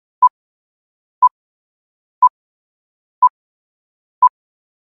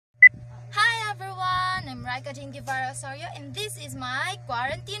everyone, I'm Rykka Osorio and this is my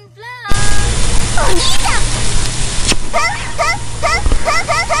quarantine vlog!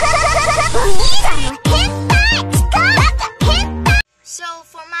 So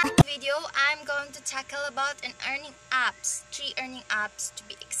for my video, I'm going to tackle about an earning apps, 3 earning apps to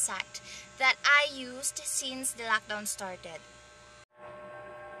be exact, that I used since the lockdown started.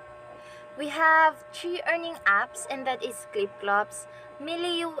 We have 3 earning apps, and that is Clip Clubs,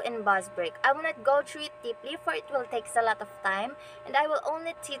 Milieu, and Buzzbreak. I will not go through it deeply for it will take a lot of time, and I will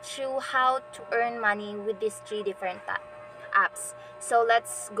only teach you how to earn money with these 3 different apps. So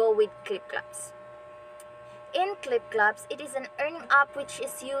let's go with Clip Clubs. In Clip Clubs, it is an earning app which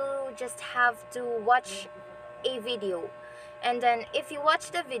is you just have to watch a video, and then if you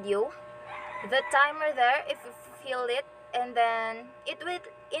watch the video, the timer there, if you feel it, and then it will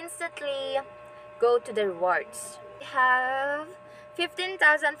instantly go to the rewards. We have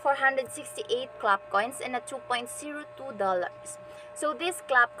 15,468 clap coins and a $2.02. So these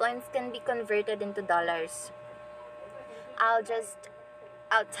clap coins can be converted into dollars. I'll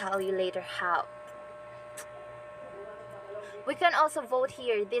tell you later how. We can also vote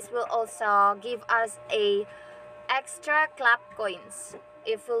here. This will also give us a extra clap coins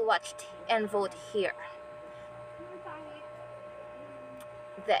if we'll watch and vote here.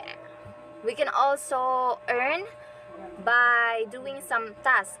 There. We can also earn by doing some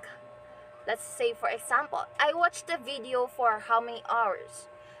task. Let's say, for example, I watched the video for how many hours,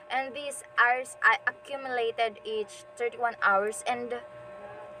 and these hours I accumulated each 31 hours, and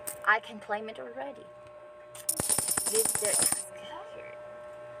I can claim it already. This is their task here.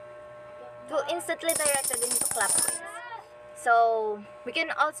 It will instantly direct it into clap coins. So we can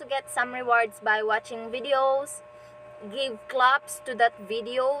also get some rewards by watching videos, give claps to that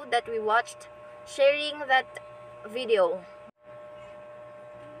video that we watched, sharing that video.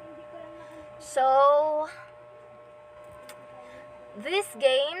 So these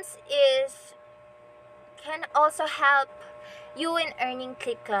games can also help you in earning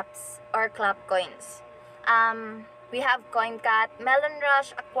clip claps or clap coins. We have CoinCat, Melon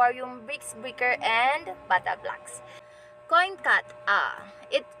Rush, Aquarium, Bricks Breaker, and Battle Blocks. CoinCat,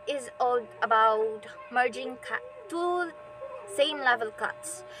 it is all about merging two same level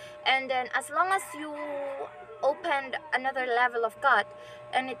cuts, and then as long as you opened another level of cut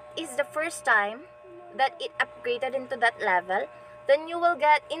and it is the first time that it upgraded into that level, then you will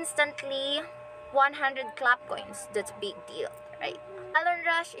get instantly 100 clap coins. That's a big deal, right? Melon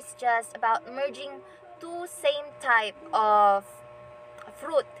Rush is just about merging 2 same type of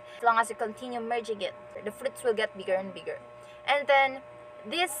fruit. As long as you continue merging it, the fruits will get bigger and bigger. And then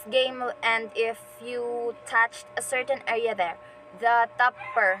this game will end if you touched a certain area there, the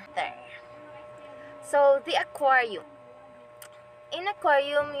topper there. So the aquarium. In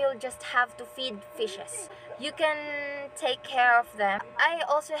aquarium, you'll just have to feed fishes. You can take care of them. I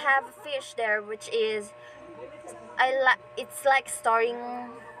also have a fish there, which is it's like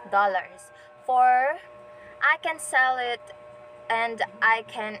storing dollars. For I can sell it and I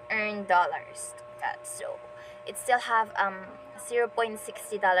can earn dollars. So it still have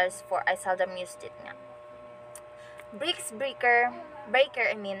 $0.60 for I seldom used it now. Bricks Breaker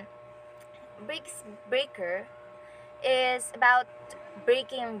is about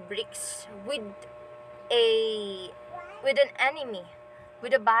breaking bricks with an enemy,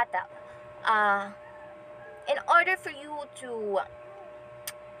 with a battle. In order for you to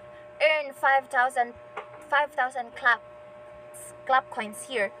earn 5,000 clap coins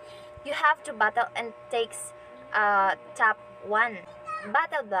here, you have to battle and takes top 1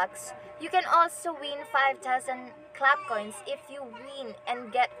 battle blocks. You can also win 5,000 clap coins if you win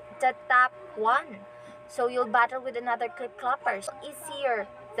and get the top 1. So you'll battle with another clip clappers. Easier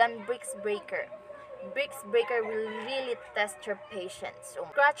than Bricks Breaker. Bricks Breaker will really test your patience. So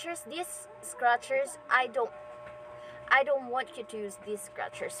scratchers, these scratchers, I don't want you to use these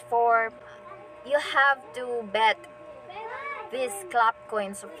scratchers. For you have to bet these clap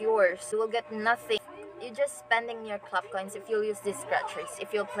coins of yours. You will get nothing. You're just spending your clap coins if you use these scratchers,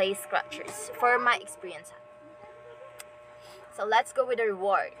 if you play scratchers, for my experience. So let's go with the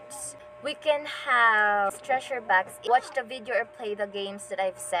rewards. We can have treasure bags. Watch the video or play the games that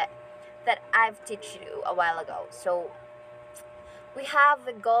I've taught you a while ago. So we have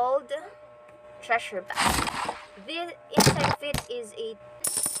the gold treasure bag. This inside of it is a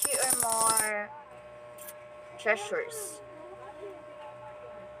 3 or more treasures.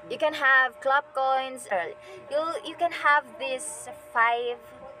 You can have clap coins. You can have this 5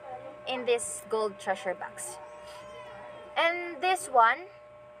 in this gold treasure box. And this one,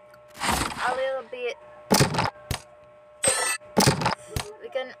 a little bit We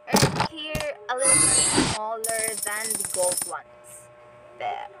can earn here a little bit smaller than the gold ones.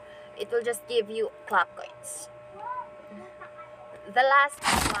 There. It will just give you club coins. The last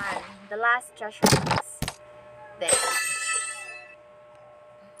one, the last treasure box. There.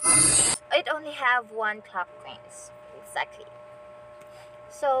 It only have one club coins. Exactly.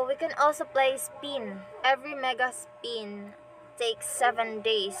 So we can also play spin. Every mega spin takes 7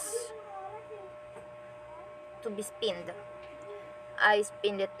 days to be spinned. I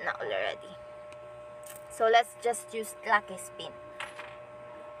spinned it now already. So let's just use lucky spin.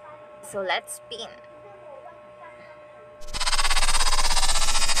 So let's spin.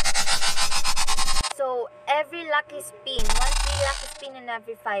 So every lucky spin, one free lucky spin in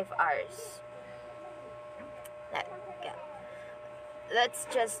every 5 hours. That's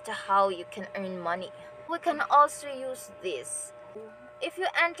just how you can earn money. We can also use this. If you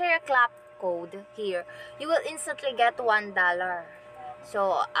enter a clap code here, you will instantly get $1.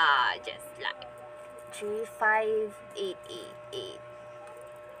 So just like 35888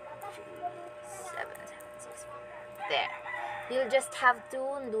 3776. There. You'll just have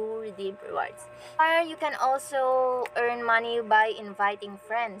to do redeem rewards. Or you can also earn money by inviting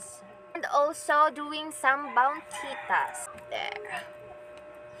friends. And also doing some bounty tasks. There.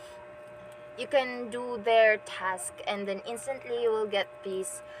 You can do their task and then instantly you will get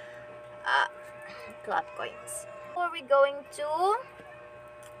these club coins. Who are we going to?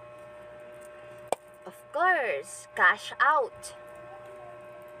 Of course, cash out.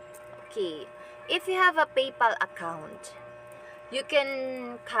 Okay, if you have a PayPal account, you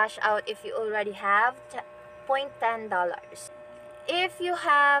can cash out if you already have $10. If you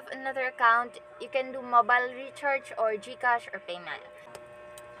have another account, you can do mobile recharge or GCash or PayNow.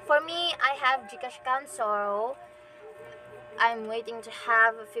 For me, I have GCash account, so I'm waiting to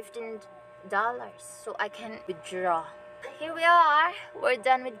have $15 so I can withdraw. Here we are. We're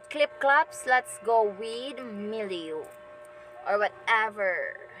done with clip claps. Let's go with Milio or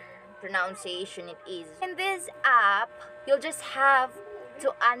whatever pronunciation it is. In this app, you'll just have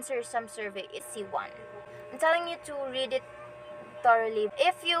to answer some survey. It's C1. I'm telling you to read it thoroughly.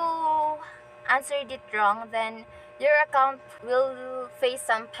 If you answered it wrong, then your account will face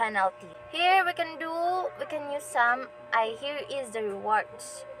some penalty. Here we can use some, here is the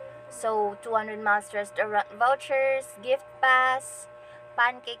rewards. So 200 miles restaurant vouchers, gift pass,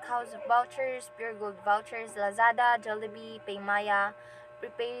 pancake house vouchers, pure gold vouchers, Lazada, Jollibee, Paymaya,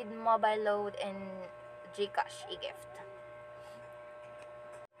 prepaid mobile load, and GCash e-gift.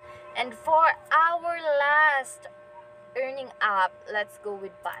 And for our last earning app, let's go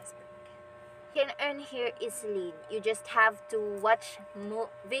with Passbook. You can earn here easily. You just have to watch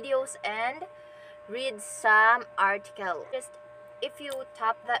videos and read some article. Just if you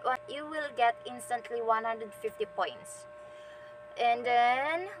tap that one, you will get instantly 150 points. And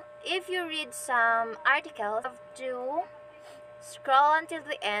then if you read some articles, you have to scroll until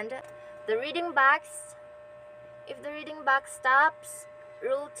the end. The reading box, if the reading box stops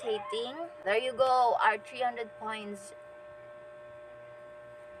rotating, there you go, our 300 points.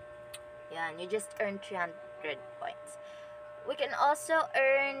 Yeah, and you just earn 300 points. We can also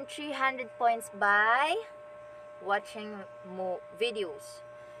earn 300 points by watching videos.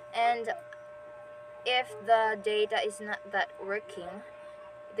 And if the data is not that working,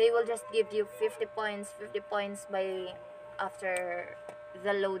 they will just give you 50 points by after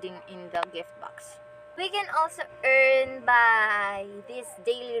the loading in the gift box. We can also earn by this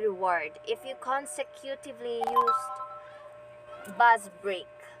daily reward if you consecutively used buzz break.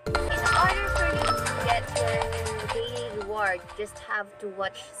 In order for you to get your daily reward, you just have to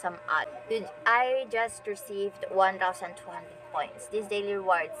watch some ads. I just received 1,200 points. These daily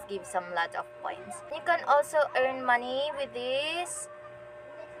rewards give some lot of points. You can also earn money with this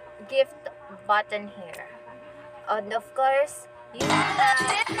gift button here. And of course, you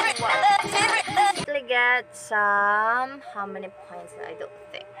have to get some, how many points? I don't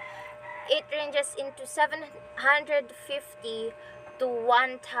think. It ranges into 750 to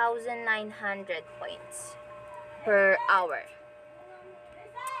 1,900 points per hour.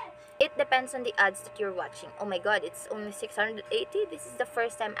 It depends on the ads that you're watching. Oh my god, it's only 680. This is the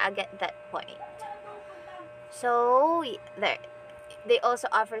first time I get that point. So there, they also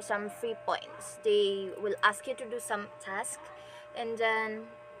offer some free points. They will ask you to do some task, and then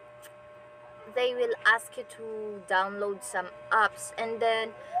they will ask you to download some apps, and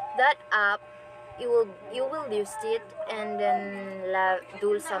then that app you will use it and then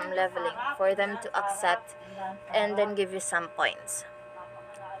do some leveling for them to accept and then give you some points.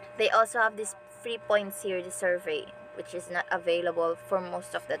 They also have this free points here, the survey, which is not available for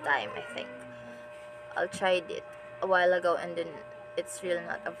most of the time. I think I tried it a while ago and then it's really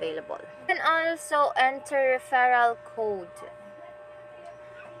not available. You can also enter referral code.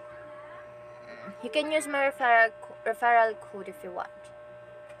 You can use my referral code if you want.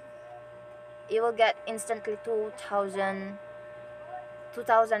 You will get instantly 2,000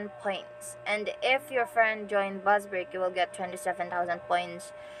 points, and if your friend joined bus break, you will get 27,000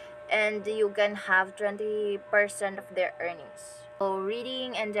 points, and you can have 20% of their earnings. So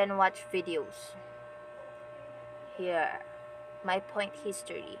reading and then watch videos. Here, my point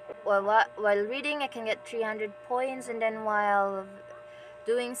history. While reading, I can get 300 points, and then while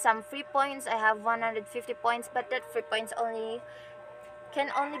doing some free points, I have 150 points, but that free points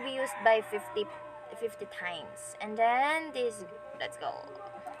can only be used by 50 times. And then this, let's go.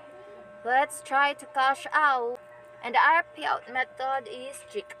 Let's try to cash out. And our payout method is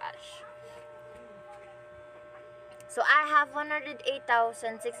Gcash. So I have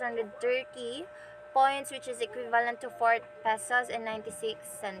 108,630 points, which is equivalent to 4 pesos and 96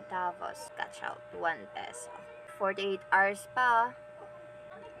 centavos. Cash out 1 peso. 48 hours pa.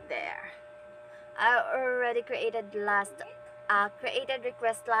 There. I already created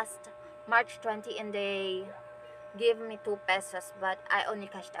request last March 20, and they give me 2 pesos, but I only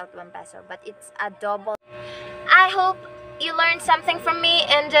cashed out 1 peso, but it's a double. I hope you learned something from me,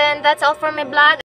 and then that's all for my blog.